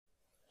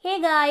Hey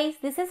guys,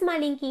 this is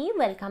Malinki.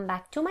 Welcome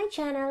back to my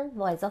channel,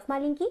 Voice of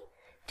Malinki.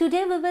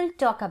 Today we will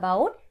talk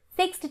about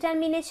sex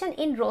determination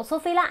in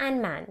Drosophila and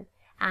Man.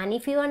 And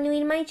if you are new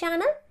in my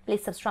channel,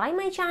 please subscribe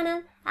my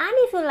channel. And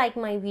if you like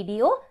my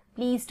video,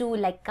 please do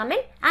like,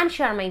 comment and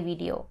share my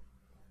video.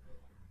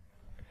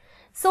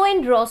 So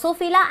in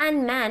Drosophila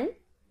and Man,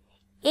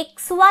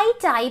 XY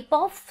type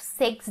of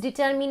sex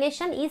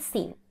determination is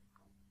seen.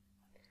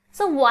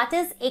 So what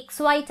is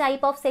XY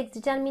type of sex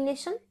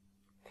determination?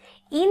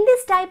 In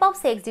this type of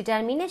sex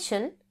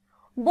determination,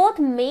 both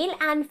male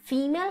and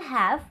female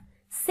have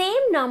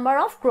same number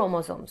of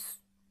chromosomes.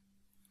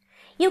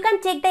 You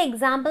can take the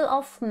example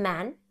of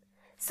man.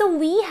 So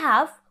we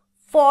have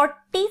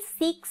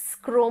 46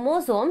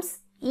 chromosomes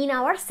in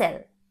our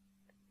cell.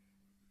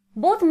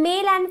 Both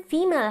male and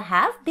female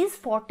have this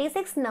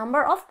 46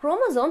 number of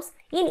chromosomes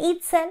in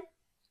each cell.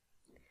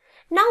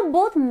 Now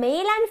both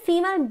male and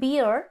female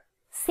bear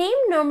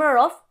same number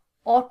of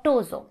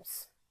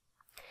autosomes.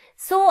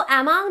 So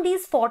among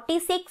these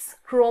 46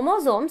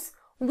 chromosomes,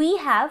 we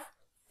have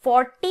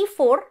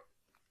 44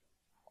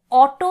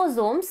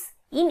 autosomes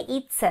in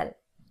each cell.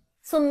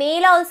 So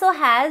male also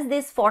has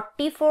this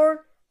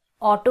 44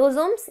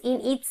 autosomes in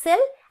each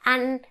cell,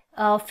 and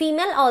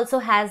female also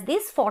has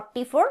this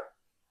 44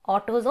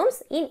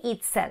 autosomes in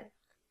each cell.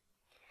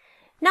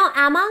 Now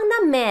among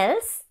the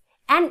males,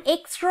 an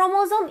X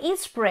chromosome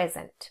is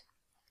present,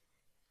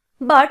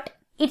 but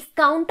its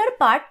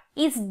counterpart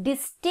is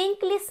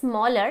distinctly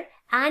smaller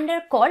and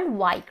are called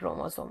Y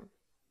chromosome.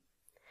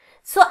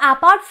 So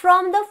apart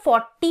from the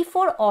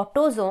 44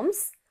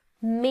 autosomes,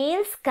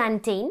 males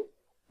contain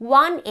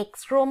one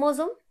X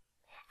chromosome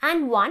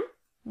and one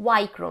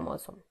Y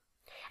chromosome.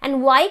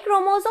 And Y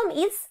chromosome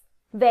is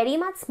very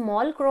much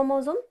small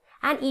chromosome,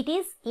 and it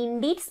is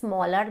indeed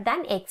smaller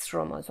than X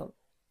chromosome.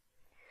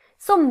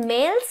 So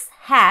males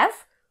have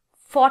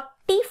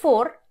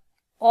 44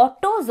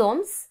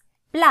 autosomes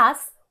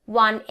plus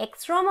one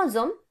X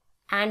chromosome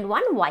and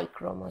one Y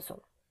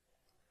chromosome.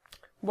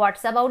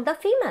 What's about the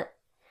female?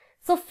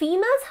 So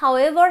females,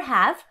 however,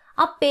 have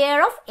a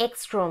pair of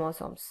X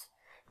chromosomes.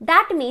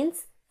 That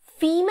means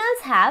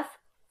females have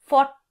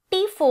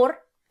 44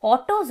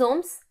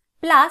 autosomes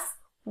plus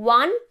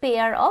one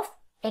pair of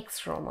X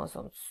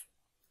chromosomes.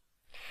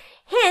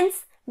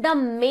 Hence, the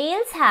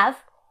males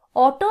have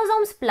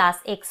autosomes plus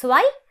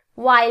XY,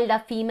 while the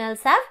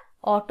females have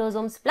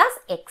autosomes plus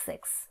XX.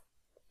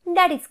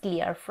 That is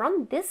clear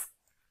from this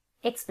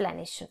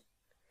explanation.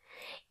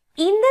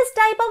 In this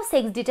type of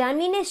sex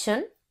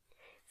determination,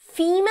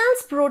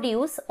 females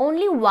produce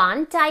only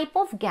one type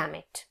of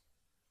gamete.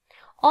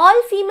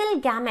 All female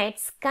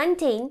gametes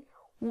contain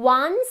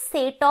one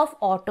set of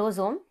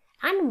autosome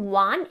and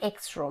one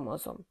X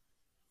chromosome.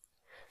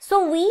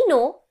 So we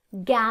know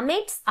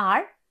gametes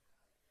are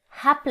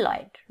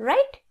haploid,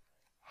 right?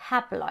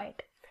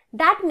 Haploid.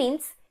 That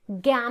means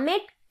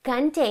gamete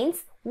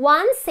contains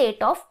one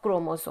set of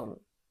chromosome.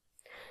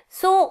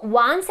 So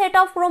one set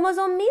of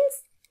chromosome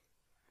means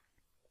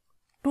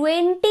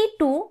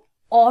 22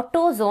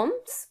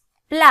 autosomes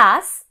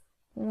plus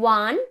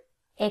one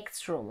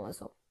X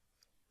chromosome.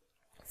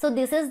 So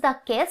this is the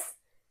case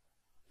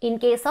in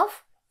case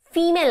of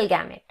female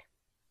gamete.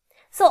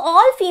 So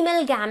all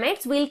female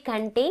gametes will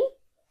contain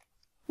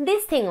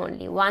this thing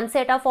only, one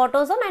set of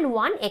autosome and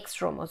one X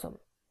chromosome.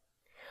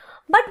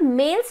 But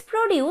males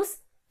produce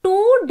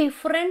two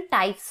different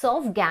types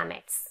of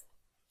gametes.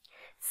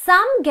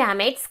 Some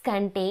gametes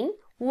contain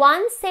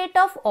one set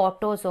of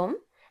autosome,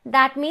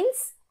 that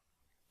means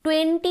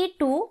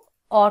 22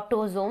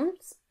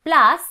 autosomes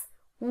plus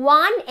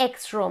one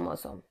X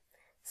chromosome.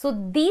 So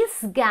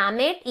this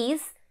gamete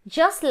is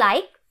just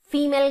like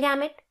female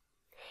gamete.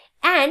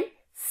 And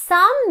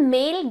some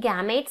male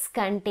gametes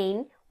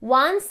contain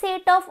one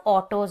set of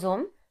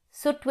autosome,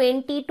 so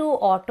 22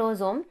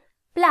 autosome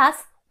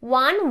plus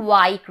one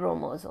Y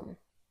chromosome.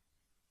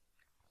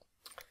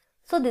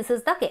 So this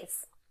is the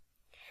case.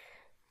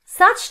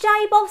 Such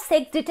type of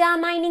sex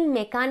determining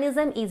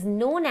mechanism is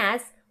known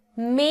as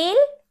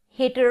male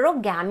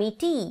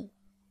heterogamety.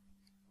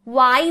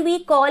 Why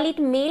we call it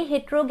male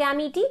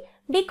heterogamety?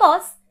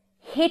 Because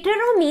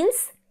hetero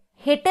means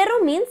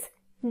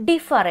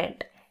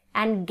different,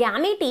 and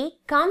gamety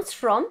comes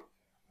from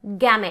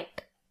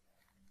gamete.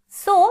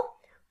 So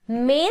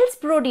males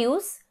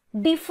produce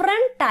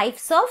different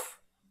types of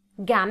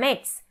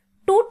gametes.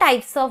 Two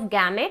types of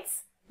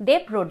gametes they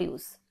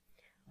produce.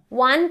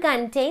 One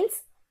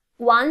contains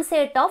one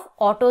set of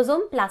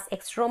autosome plus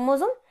X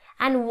chromosome,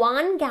 and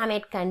one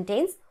gamete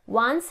contains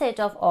one set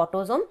of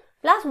autosome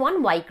plus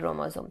one Y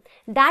chromosome.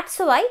 That's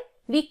why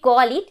we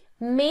call it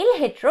male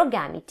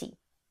heterogamety.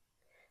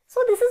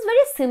 So this is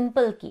very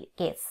simple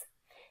case.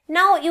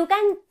 Now you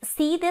can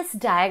see this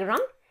diagram.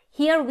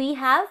 Here we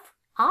have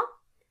a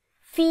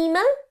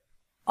female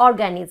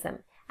organism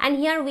and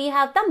here we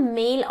have the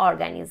male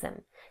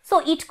organism. So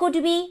it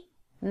could be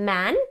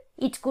man,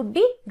 it could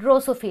be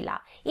Drosophila.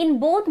 In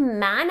both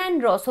man and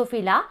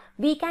Drosophila,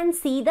 we can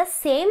see the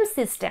same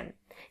system.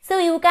 So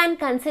you can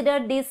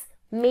consider this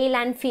male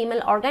and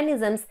female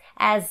organisms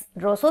as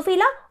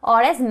Drosophila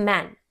or as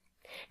man.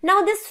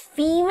 Now this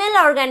female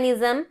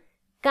organism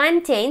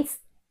contains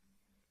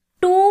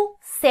 2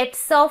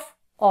 sets of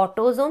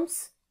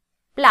autosomes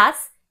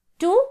plus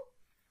 2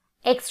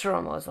 X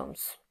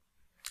chromosomes,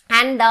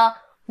 and the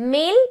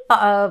male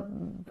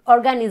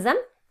organism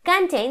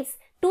contains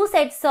 2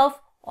 sets of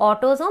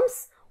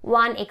autosomes,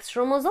 1 X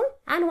chromosome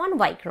and 1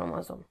 Y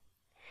chromosome.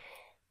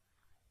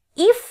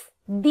 If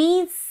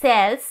these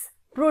cells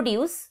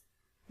produce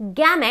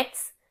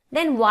gametes,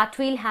 then what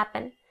will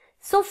happen?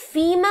 So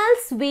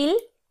females will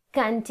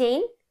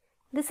contain,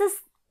 this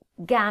is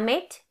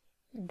gamete,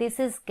 this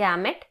is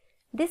gamete,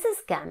 this is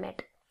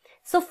gamete.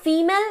 So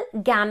female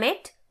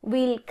gamete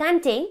will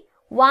contain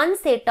 1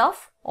 set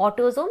of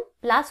autosome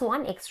plus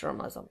 1 X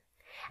chromosome.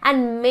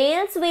 And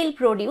males will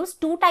produce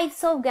 2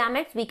 types of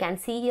gametes, we can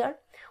see here.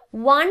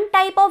 One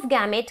type of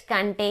gamete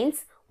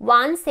contains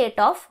 1 set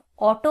of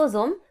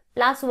autosome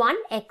plus 1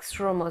 X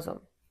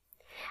chromosome.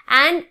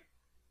 And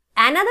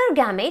another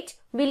gamete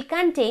will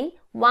contain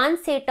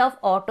 1 set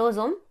of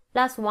autosome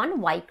plus 1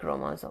 Y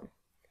chromosome.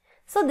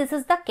 So this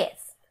is the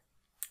case.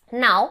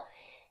 Now,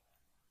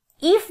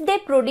 if they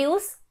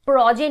produce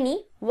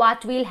progeny,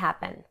 what will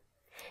happen?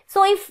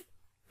 So if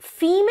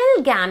female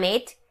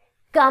gamete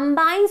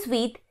combines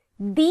with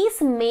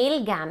this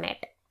male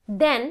gamete,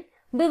 then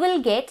we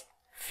will get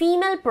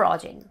female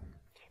progeny,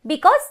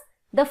 because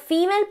the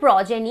female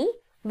progeny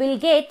will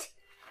get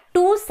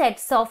 2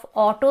 sets of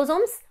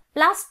autosomes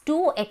plus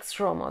 2 X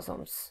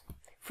chromosomes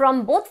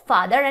from both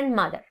father and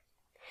mother.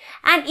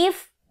 And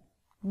if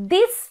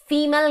this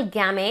female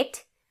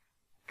gamete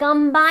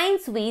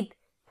combines with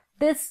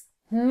this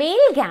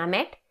male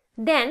gamete,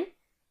 then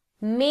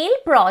male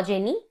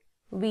progeny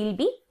will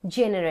be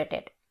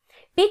generated,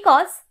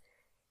 because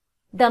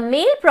the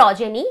male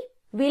progeny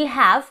will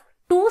have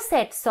 2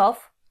 sets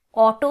of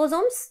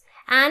autosomes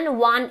and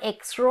 1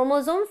 X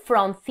chromosome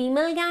from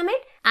female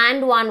gamete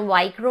and 1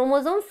 Y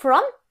chromosome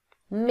from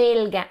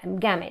male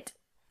gamete.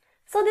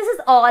 So this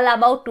is all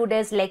about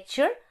today's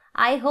lecture.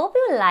 I hope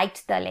you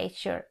liked the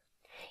lecture.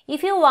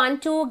 If you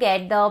want to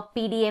get the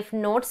PDF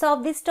notes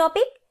of this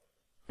topic,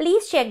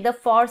 please check the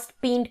first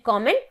pinned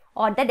comment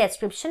or the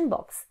description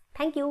box.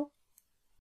 Thank you.